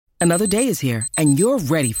Another day is here, and you're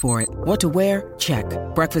ready for it. What to wear? Check.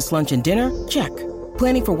 Breakfast, lunch, and dinner? Check.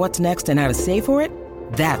 Planning for what's next and how to save for it?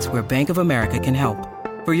 That's where Bank of America can help.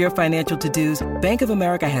 For your financial to-dos, Bank of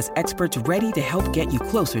America has experts ready to help get you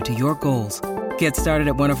closer to your goals. Get started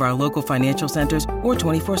at one of our local financial centers or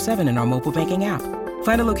 24/7 in our mobile banking app.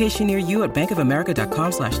 Find a location near you at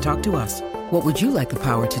bankofamerica.com/talktous. What would you like the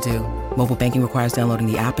power to do? Mobile banking requires downloading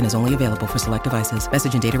the app and is only available for select devices.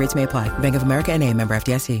 Message and data rates may apply. Bank of America N.A., member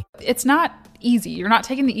FDIC. It's not easy. You're not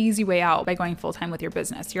taking the easy way out by going full-time with your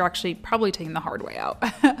business. You're actually probably taking the hard way out.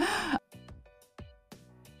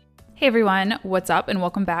 Hey everyone, what's up? And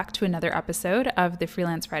welcome back to another episode of the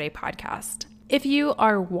Freelance Friday podcast. If you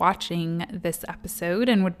are watching this episode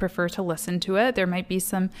and would prefer to listen to it, there might be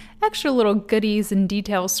some extra little goodies and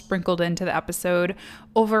details sprinkled into the episode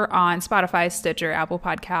over on Spotify, Stitcher, Apple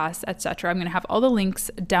Podcasts, etc. I'm going to have all the links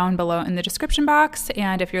down below in the description box.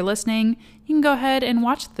 And if you're listening, you can go ahead and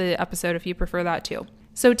watch the episode if you prefer that too.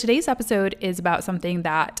 So today's episode is about something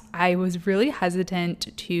that I was really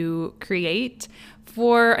hesitant to create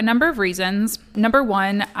for a number of reasons. Number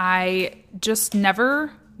one, I just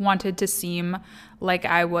never wanted to seem like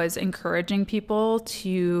I was encouraging people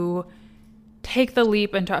to take the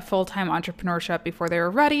leap into a full-time entrepreneurship before they were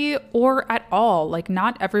ready or at all. Like,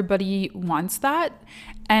 not everybody wants that.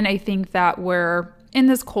 And I think that we're in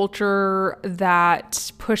this culture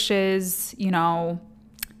that pushes,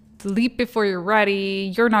 leap before you're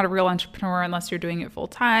ready. You're not a real entrepreneur unless you're doing it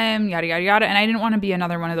full-time, yada, yada, yada. And I didn't want to be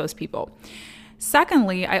another one of those people.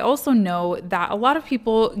 Secondly, I also know that a lot of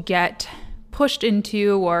people get pushed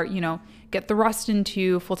into or, get thrust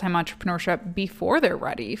into full-time entrepreneurship before they're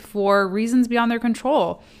ready for reasons beyond their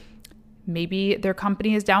control. Maybe their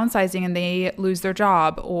company is downsizing and they lose their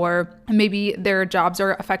job, or maybe their jobs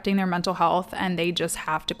are affecting their mental health and they just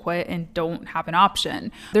have to quit and don't have an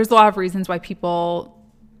option. There's a lot of reasons why people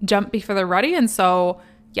jump before they're ready. And so,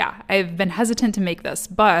 yeah, I've been hesitant to make this,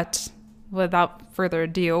 but without further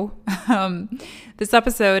ado, this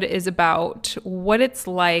episode is about what it's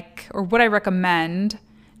like or what I recommend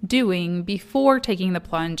doing before taking the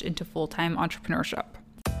plunge into full-time entrepreneurship.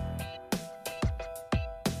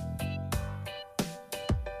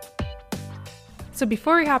 So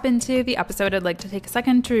before we hop into the episode, I'd like to take a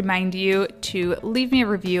second to remind you to leave me a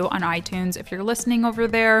review on iTunes if you're listening over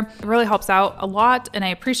there. It really helps out a lot and I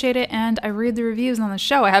appreciate it. And I read the reviews on the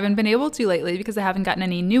show. I haven't been able to lately because I haven't gotten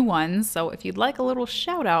any new ones. So if you'd like a little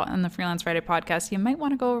shout out on the Freelance Friday podcast, you might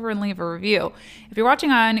want to go over and leave a review. If you're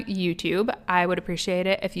watching on YouTube, I would appreciate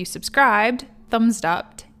it if you subscribed, thumbs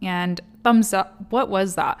up, and thumbs up. What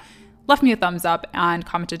was that? Left me a thumbs up and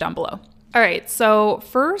commented down below. All right, so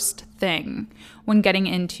first thing when getting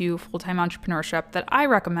into full-time entrepreneurship that I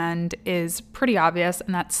recommend is pretty obvious,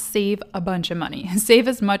 and that's save a bunch of money. Save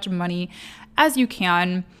as much money as you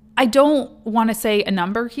can. I don't want to say a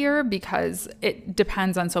number here because it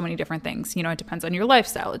depends on so many different things. It depends on your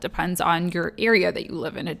lifestyle. It depends on your area that you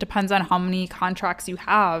live in. It depends on how many contracts you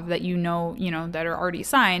have that that are already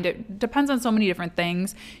signed. It depends on so many different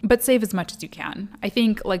things, but save as much as you can. I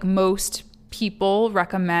think like most people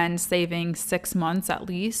recommend saving 6 months at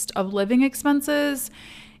least of living expenses.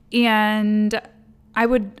 And I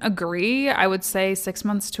would agree. I would say 6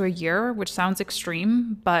 months to a year, which sounds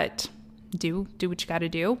extreme, but do what you got to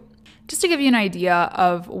do. Just to give you an idea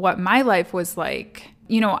of what my life was like,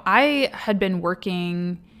 I had been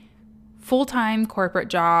working full-time corporate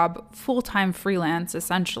job, full-time freelance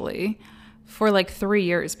essentially for like 3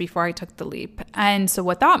 years before I took the leap. And so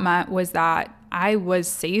what that meant was that I was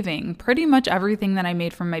saving pretty much everything that I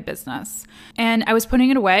made from my business. And I was putting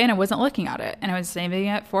it away and I wasn't looking at it. And I was saving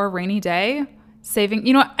it for a rainy day.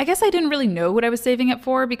 I guess I didn't really know what I was saving it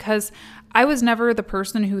for because I was never the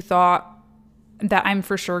person who thought that I'm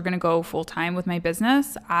for sure going to go full-time with my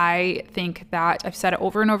business. I think that I've said it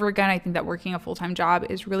over and over again. I think that working a full-time job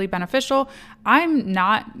is really beneficial. I'm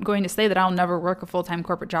not going to say that I'll never work a full-time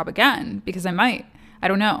corporate job again because I might. I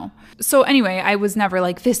don't know. So anyway, I was never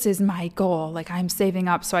like, this is my goal. Like I'm saving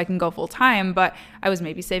up so I can go full time, but I was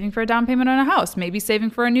maybe saving for a down payment on a house, maybe saving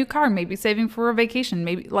for a new car, maybe saving for a vacation,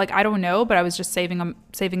 maybe I don't know, but I was just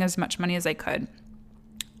saving as much money as I could.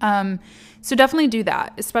 So definitely do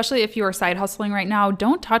that, especially if you are side hustling right now.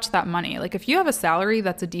 Don't touch that money. Like if you have a salary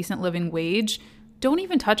that's a decent living wage, don't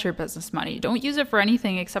even touch your business money. Don't use it for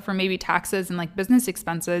anything except for maybe taxes and like business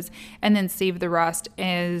expenses, and then save the rest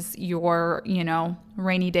as your,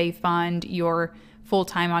 rainy day fund, your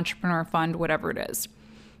full-time entrepreneur fund, whatever it is.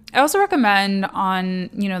 I also recommend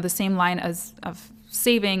on, the same line of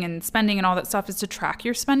saving and spending and all that stuff is to track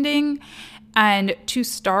your spending and to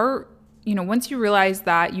start, once you realize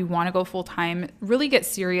that you want to go full-time, really get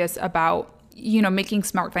serious about making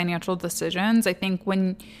smart financial decisions. I think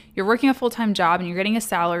when you're working a full-time job and you're getting a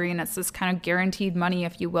salary and it's this kind of guaranteed money,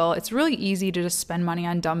 if you will, it's really easy to just spend money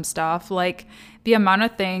on dumb stuff. Like the amount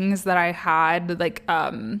of things that I had, like,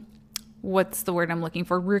 what's the word I'm looking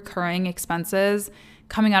for? Recurring expenses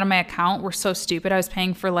coming out of my account were so stupid. I was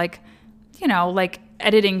paying for like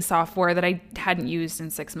editing software that I hadn't used in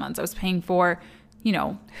 6 months. I was paying for,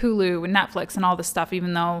 Hulu and Netflix and all this stuff,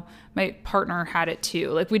 even though my partner had it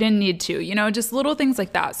too. Like we didn't need to, just little things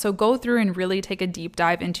like that. So go through and really take a deep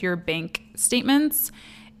dive into your bank statements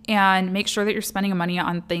and make sure that you're spending money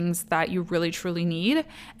on things that you really truly need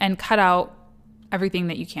and cut out everything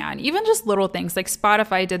that you can. Even just little things like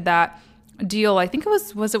Spotify did that deal. I think it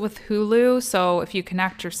was it with Hulu? So if you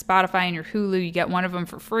connect your Spotify and your Hulu, you get one of them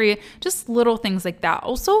for free. Just little things like that.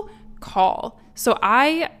 Also, call. So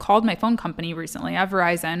I called my phone company recently at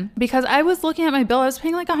Verizon because I was looking at my bill. I was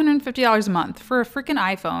paying like $150 a month for a freaking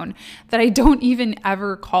iPhone that I don't even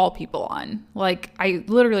ever call people on. Like I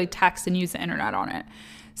literally text and use the internet on it.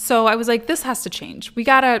 So I was like, this has to change. We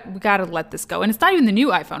gotta let this go. And it's not even the new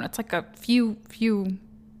iPhone. It's like a few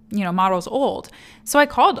models old. So I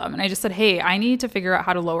called them and I just said, hey, I need to figure out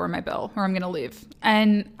how to lower my bill or I'm going to leave.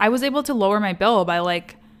 And I was able to lower my bill by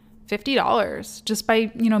like $50 just by,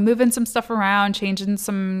 moving some stuff around, changing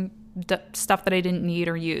some stuff that I didn't need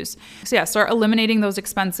or use. So yeah, start eliminating those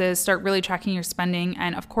expenses, start really tracking your spending,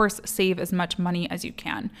 and of course, save as much money as you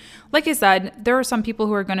can. Like I said, there are some people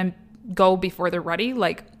who are going to go before they're ready,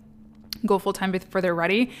 like go full-time before they're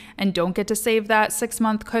ready and don't get to save that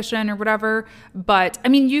 6-month cushion or whatever. But I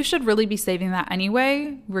mean, you should really be saving that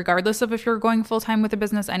anyway, regardless of if you're going full-time with a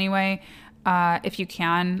business anyway, if you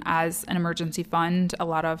can, as an emergency fund. A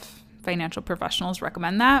lot of financial professionals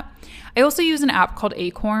recommend that. I also use an app called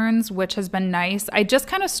Acorns, which has been nice. I just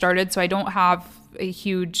kind of started, so I don't have a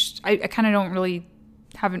huge, I kind of don't really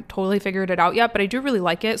haven't totally figured it out yet, but I do really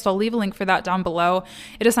like it. So I'll leave a link for that down below.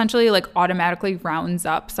 It essentially like automatically rounds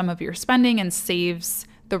up some of your spending and saves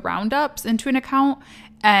the roundups into an account,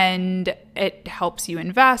 and it helps you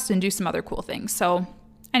invest and do some other cool things. So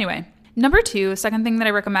anyway, number 2, second thing that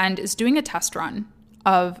I recommend is doing a test run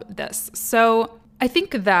of this. So I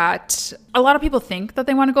think that a lot of people think that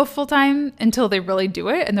they want to go full-time until they really do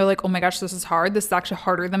it. And they're like, oh my gosh, this is hard. This is actually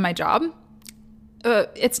harder than my job.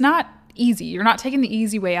 It's not easy. You're not taking the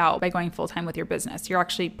easy way out by going full-time with your business. You're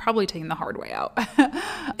actually probably taking the hard way out.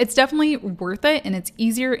 It's definitely worth it, and it's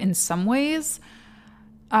easier in some ways.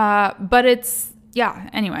 But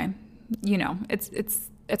anyway,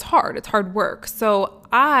 it's hard. It's hard work. So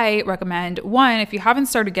I recommend, one, if you haven't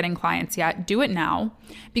started getting clients yet, do it now.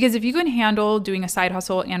 Because if you can handle doing a side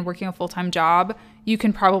hustle and working a full-time job, you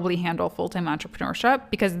can probably handle full-time entrepreneurship,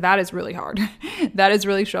 because that is really hard. That is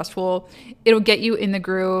really stressful. It'll get you in the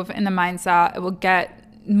groove, in the mindset. It will get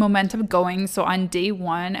momentum going. So on day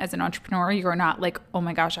 1 as an entrepreneur, you're not like, oh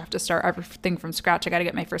my gosh, I have to start everything from scratch. I got to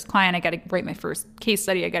get my first client. I got to write my first case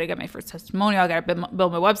study. I got to get my first testimonial. I got to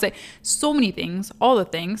build my website. So many things, all the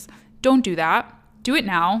things. Don't do that. Do it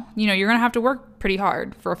now. You're going to have to work pretty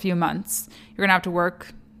hard for a few months. You're going to have to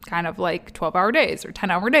work kind of like 12-hour days or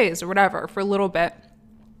 10-hour days or whatever for a little bit.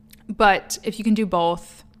 But if you can do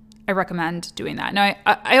both, I recommend doing that. Now,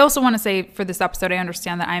 I also want to say for this episode, I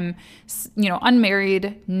understand that I'm,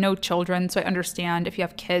 unmarried, no children. So I understand if you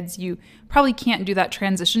have kids, you probably can't do that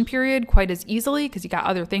transition period quite as easily because you got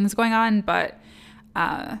other things going on, but,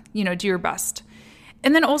 do your best.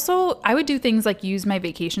 And then also I would do things like use my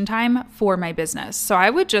vacation time for my business. So I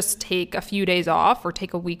would just take a few days off or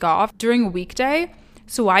take a week off during a weekday,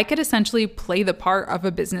 so I could essentially play the part of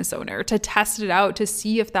a business owner to test it out to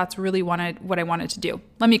see if that's really what I wanted to do.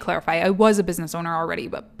 Let me clarify. I was a business owner already,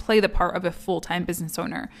 but play the part of a full-time business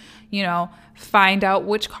owner. Find out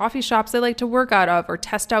which coffee shops I like to work out of, or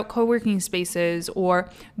test out co-working spaces, or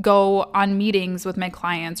go on meetings with my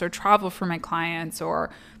clients, or travel for my clients, or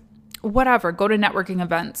whatever, go to networking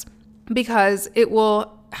events, because it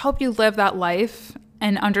will help you live that life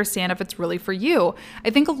and understand if it's really for you. I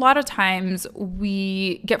think a lot of times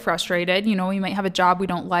we get frustrated. We might have a job we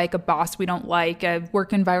don't like, a boss we don't like, a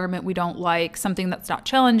work environment we don't like, something that's not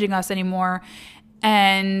challenging us anymore.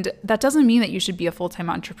 And that doesn't mean that you should be a full-time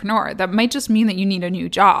entrepreneur. That might just mean that you need a new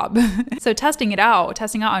job. So testing out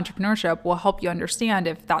entrepreneurship will help you understand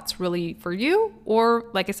if that's really for you, or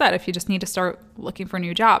like I said, if you just need to start looking for a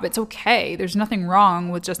new job. It's okay. There's nothing wrong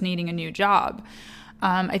with just needing a new job.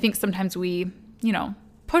 I think sometimes we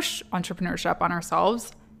push entrepreneurship on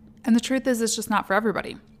ourselves. And the truth is, it's just not for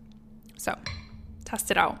everybody. So test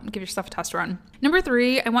it out. Give yourself a test run. Number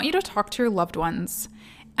 3, I want you to talk to your loved ones.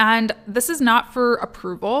 And this is not for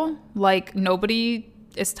approval. Like, nobody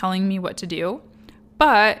is telling me what to do.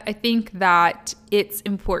 But I think that it's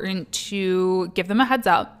important to give them a heads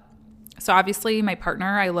up. So obviously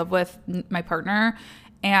I live with my partner,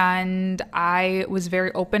 and I was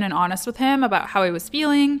very open and honest with him about how I was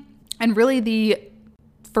feeling. And really the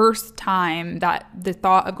first time that the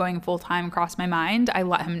thought of going full-time crossed my mind, I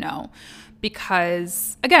let him know.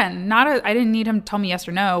 Because again, I didn't need him to tell me yes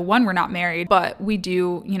or no. One, we're not married, but we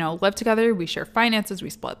do, live together. We share finances, we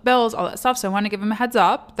split bills, all that stuff. So I want to give him a heads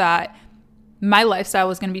up that my lifestyle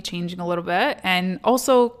was going to be changing a little bit, and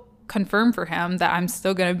also confirm for him that I'm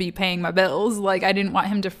still going to be paying my bills. Like, I didn't want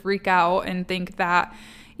him to freak out and think that,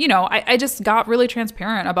 I just got really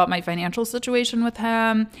transparent about my financial situation with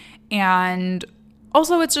him. And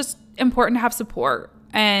also, it's just important to have support.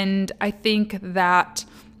 And I think that,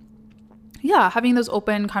 having those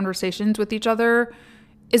open conversations with each other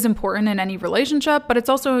is important in any relationship, but it's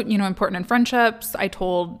also, important in friendships. I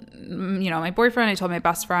told, my boyfriend, I told my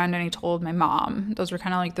best friend, and I told my mom. Those were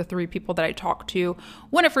kind of like the three people that I talked to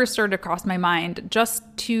when it first started to cross my mind, just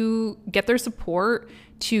to get their support,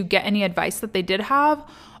 to get any advice that they did have.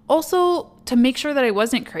 Also, to make sure that I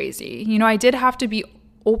wasn't crazy. I did have to be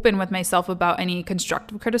open with myself about any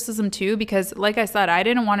constructive criticism too, because like I said, I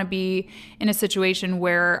didn't want to be in a situation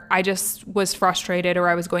where I just was frustrated, or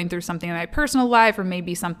I was going through something in my personal life, or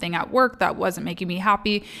maybe something at work that wasn't making me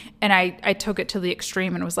happy. And I took it to the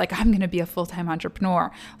extreme and was like, I'm going to be a full-time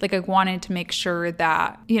entrepreneur. Like, I wanted to make sure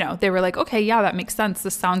that, they were like, okay, yeah, that makes sense.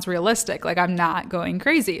 This sounds realistic. Like, I'm not going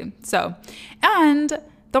crazy. So, and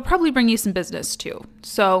they'll probably bring you some business too.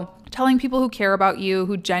 So telling people who care about you,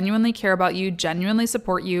 who genuinely care about you, genuinely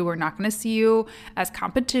support you, are not going to see you as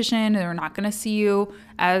competition. They're not going to see you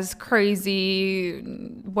as crazy,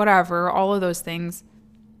 whatever, all of those things.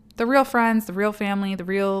 The real friends, the real family, the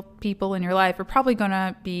real people in your life are probably going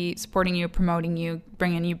to be supporting you, promoting you,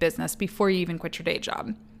 bringing you business before you even quit your day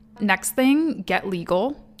job. Next thing, get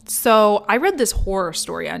legal. So I read this horror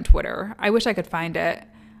story on Twitter. I wish I could find it.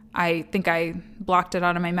 I think I blocked it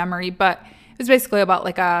out of my memory, but it was basically about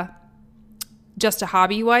like just a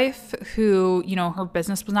hobby wife who, her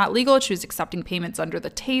business was not legal. She was accepting payments under the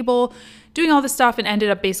table, doing all this stuff, and ended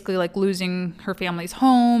up basically like losing her family's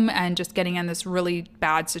home and just getting in this really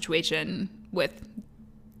bad situation with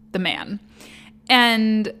the man.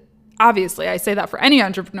 And obviously, I say that for any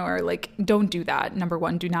entrepreneur, like, don't do that. Number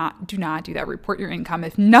one, do not do that. Report your income.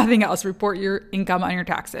 If nothing else, report your income on your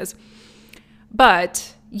taxes.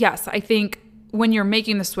 But yes, I think when you're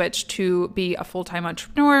making the switch to be a full-time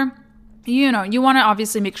entrepreneur, you want to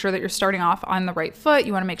obviously make sure that you're starting off on the right foot.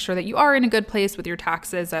 You want to make sure that you are in a good place with your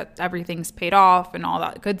taxes, that everything's paid off and all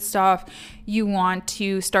that good stuff. You want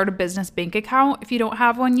to start a business bank account if you don't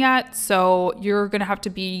have one yet. So you're going to have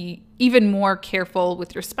to be even more careful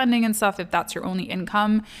with your spending and stuff if that's your only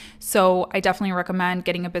income. So I definitely recommend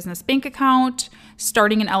getting a business bank account,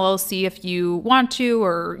 starting an LLC if you want to,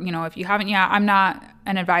 or, if you haven't yet. I'm not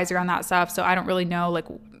an advisor on that stuff, so I don't really know. Like,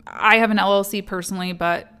 I have an LLC personally,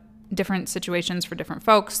 but different situations for different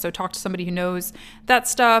folks. So talk to somebody who knows that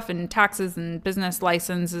stuff, and taxes and business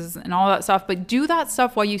licenses and all that stuff. But do that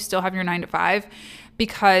stuff while you still have your 9-to-5,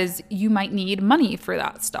 because you might need money for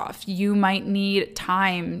that stuff. You might need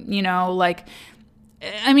time,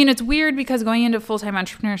 it's weird because going into full-time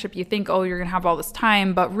entrepreneurship, you think, oh, you're going to have all this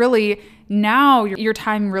time, but really now your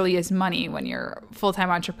time really is money when you're a full-time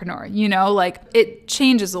entrepreneur, it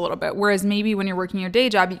changes a little bit. Whereas maybe when you're working your day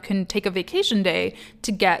job, you can take a vacation day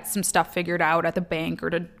to get some stuff figured out at the bank, or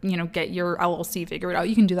to, get your LLC figured out.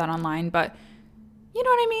 You can do that online, but you know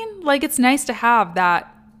what I mean? Like, it's nice to have that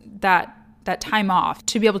time off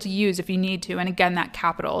to be able to use if you need to. And again, that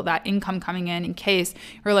capital, that income coming in case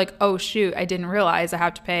you're like, oh shoot, I didn't realize I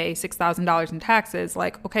have to pay $6,000 in taxes.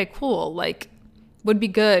 Like, okay, cool. Like, would be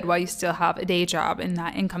good while you still have a day job and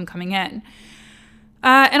that income coming in.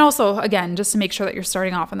 And also, again, just to make sure that you're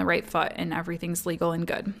starting off on the right foot and everything's legal and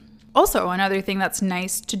good. Also, another thing that's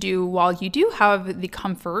nice to do while you do have the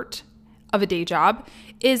comfort of a day job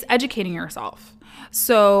is educating yourself.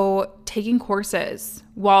 So taking courses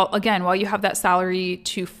while you have that salary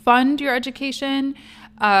to fund your education,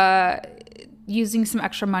 using some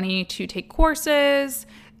extra money to take courses,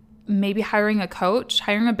 maybe hiring a coach.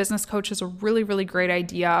 Hiring a business coach is a really, really great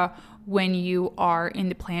idea when you are in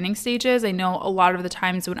the planning stages. I know a lot of the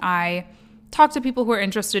times when I talk to people who are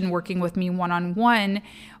interested in working with me one-on-one,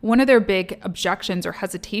 one of their big objections or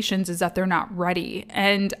hesitations is that they're not ready.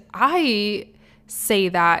 And I say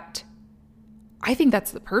that I think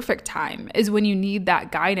that's the perfect time, is when you need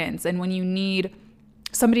that guidance and when you need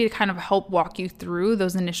somebody to kind of help walk you through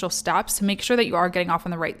those initial steps to make sure that you are getting off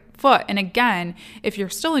on the right foot. And again, if you're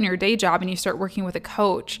still in your day job and you start working with a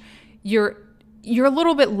coach, you're you're a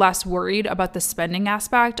little bit less worried about the spending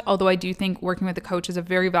aspect, although I do think working with a coach is a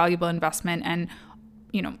very valuable investment. And,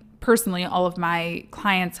 personally, all of my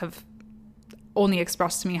clients have only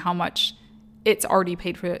expressed to me how much it's already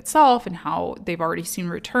paid for itself and how they've already seen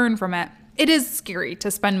return from it. It is scary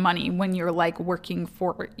to spend money when you're like working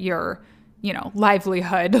for your,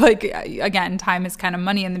 livelihood. Like, again, time is kind of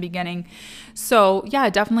money in the beginning. So yeah,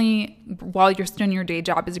 definitely while you're still in your day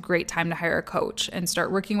job is a great time to hire a coach and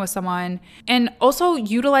start working with someone, and also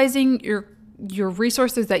utilizing your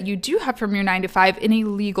resources that you do have from your 9-to-5 in a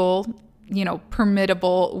legal,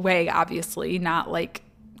 permittable way, obviously, not like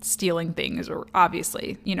stealing things or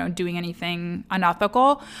obviously, doing anything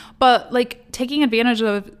unethical, but like taking advantage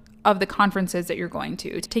of the conferences that you're going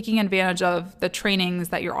to, taking advantage of the trainings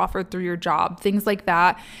that you're offered through your job, things like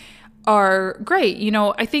that are great.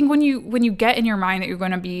 I think when you get in your mind that you're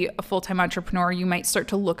going to be a full-time entrepreneur, you might start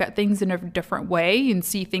to look at things in a different way and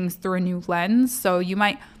see things through a new lens. So you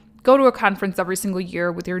might go to a conference every single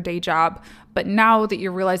year with your day job, but now that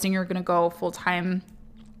you're realizing you're going to go full-time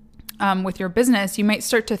with your business, you might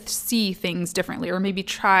start to see things differently, or maybe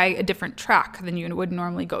try a different track than you would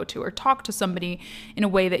normally go to, or talk to somebody in a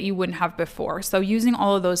way that you wouldn't have before. So using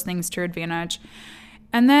all of those things to your advantage.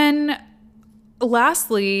 And then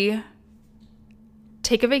lastly,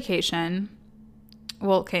 take a vacation.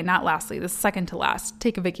 Well, okay, not lastly, the second to last,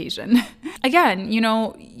 take a vacation. Again,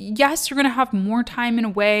 yes, you're going to have more time in a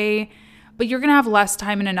way, but you're going to have less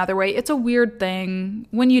time in another way. It's a weird thing.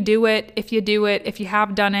 When you do it, if you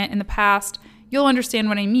have done it in the past, you'll understand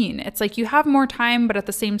what I mean. It's like you have more time, but at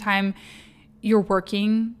the same time, you're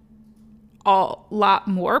working a lot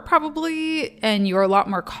more probably, and you're a lot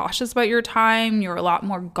more cautious about your time. You're a lot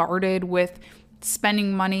more guarded with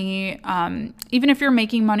spending money. Even if you're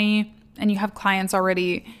making money and you have clients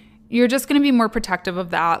already, you're just going to be more protective of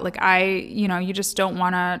that. Like you just don't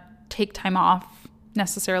want to take time off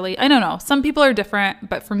necessarily. I don't know. Some people are different,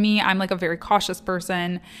 but for me, I'm like a very cautious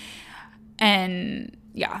person. And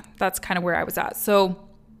yeah, that's kind of where I was at. So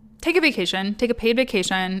take a vacation, take a paid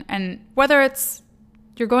vacation. And whether it's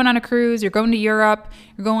you're going on a cruise, you're going to Europe,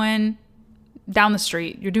 you're going down the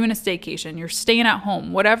street, you're doing a staycation, you're staying at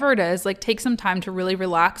home, whatever it is, like take some time to really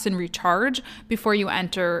relax and recharge before you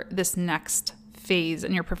enter this next phase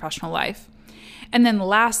in your professional life. And then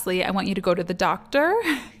lastly, I want you to go to the doctor.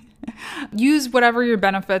 Use whatever your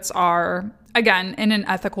benefits are, again, in an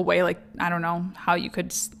ethical way. Like, I don't know how you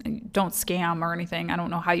could, don't scam or anything. I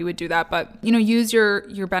don't know how you would do that, but use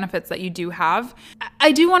your benefits that you do have.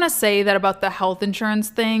 I do want to say that about the health insurance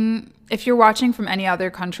thing, if you're watching from any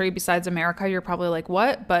other country besides America, you're probably like,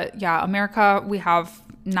 what? But yeah, America, we have,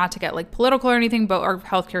 not to get like political or anything, but our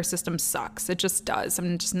healthcare system sucks. It just does.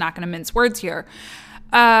 I'm just not going to mince words here.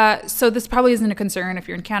 So this probably isn't a concern if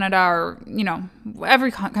you're in Canada or,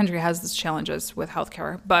 every country has its challenges with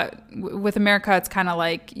healthcare. But with America, it's kind of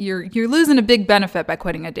like you're losing a big benefit by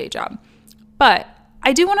quitting a day job. But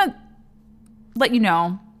I do want to let you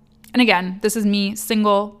know, and again, this is me,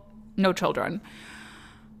 single, no children.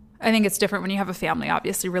 I think it's different when you have a family,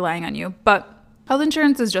 obviously relying on you. But health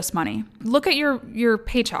insurance is just money. Look at your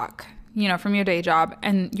paycheck, from your day job,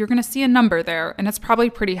 and you're going to see a number there, and it's probably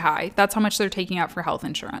pretty high. That's how much they're taking out for health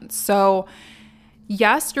insurance. So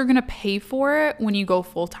yes, you're going to pay for it when you go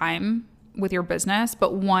full time with your business,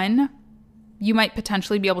 but one, you might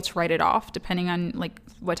potentially be able to write it off depending on like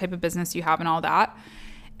what type of business you have and all that.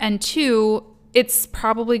 And two, it's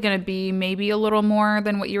probably going to be maybe a little more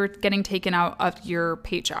than what you're getting taken out of your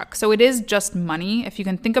paycheck. So it is just money. If you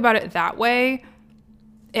can think about it that way,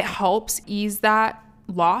 it helps ease that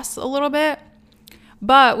loss a little bit.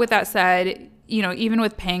 But with that said, even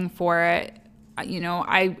with paying for it,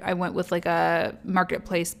 I went with like a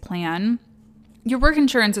marketplace plan. Your work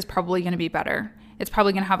insurance is probably going to be better. It's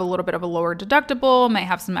probably going to have a little bit of a lower deductible, might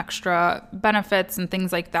have some extra benefits and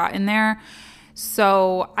things like that in there.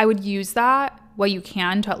 So I would use that while you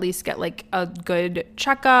can to at least get like a good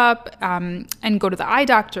checkup, and go to the eye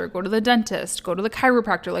doctor, go to the dentist, go to the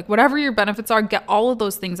chiropractor, like whatever your benefits are, get all of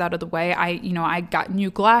those things out of the way. I got new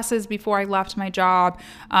glasses before I left my job.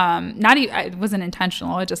 It wasn't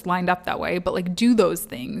intentional. It just lined up that way, but like do those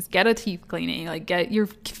things, get a teeth cleaning, like get your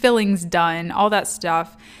fillings done, all that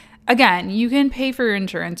stuff. Again, you can pay for your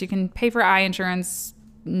insurance. You can pay for eye insurance,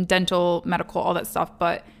 dental, medical, all that stuff,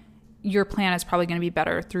 but your plan is probably going to be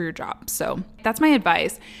better through your job. So that's my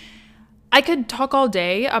advice. I could talk all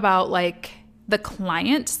day about like the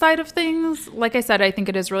client side of things, like I said, I think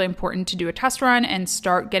it is really important to do a test run and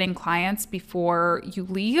start getting clients before you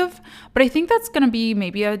leave. But I think that's going to be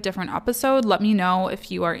maybe a different episode. Let me know if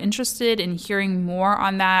you are interested in hearing more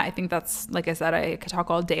on that. I think that's, like I said, I could talk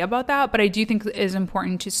all day about that. But I do think it is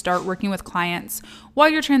important to start working with clients while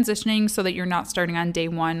you're transitioning so that you're not starting on day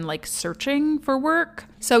one, like searching for work.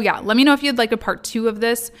 So yeah, let me know if you'd like a part 2 of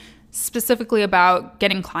this, specifically about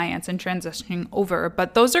getting clients and transitioning over.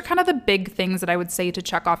 But those are kind of the big things that I would say to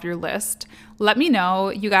check off your list. Let me know,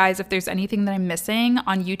 you guys, if there's anything that I'm missing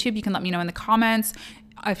on YouTube. You can let me know in the comments.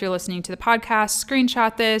 If you're listening to the podcast,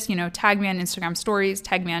 screenshot this, tag me on Instagram stories,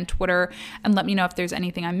 tag me on Twitter, and let me know if there's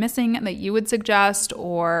anything I'm missing that you would suggest,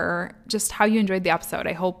 or just how you enjoyed the episode.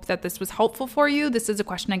 I hope that this was helpful for you. This is a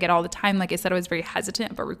question I get all the time. Like I said, I was very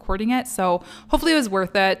hesitant about recording it, so hopefully it was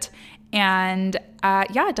worth it. And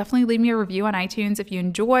definitely leave me a review on iTunes if you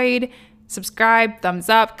enjoyed. Subscribe, thumbs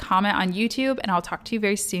up, comment on YouTube, and I'll talk to you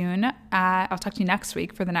very soon. I'll talk to you next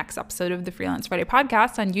week for the next episode of the Freelance Friday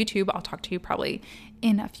podcast on YouTube. I'll talk to you probably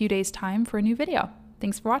in a few days' time for a new video.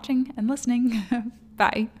 Thanks for watching and listening.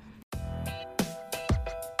 Bye.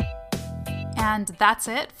 And that's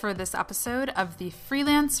it for this episode of the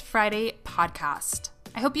Freelance Friday podcast.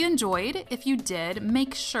 I hope you enjoyed. If you did,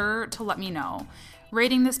 make sure to let me know.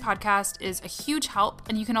 Rating this podcast is a huge help,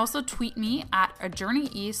 and you can also tweet me at A Journey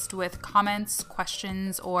East with comments,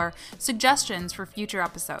 questions, or suggestions for future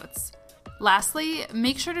episodes. Lastly,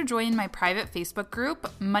 make sure to join my private Facebook group,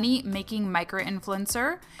 Money Making Micro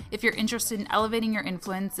Influencer, if you're interested in elevating your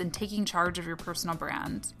influence and taking charge of your personal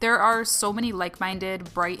brand. There are so many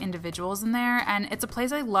like-minded, bright individuals in there, and it's a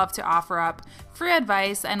place I love to offer up free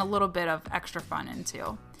advice and a little bit of extra fun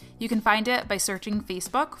into. You can find it by searching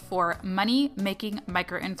Facebook for Money Making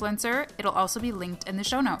Micro Influencer. It'll also be linked in the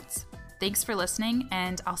show notes. Thanks for listening,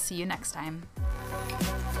 and I'll see you next time.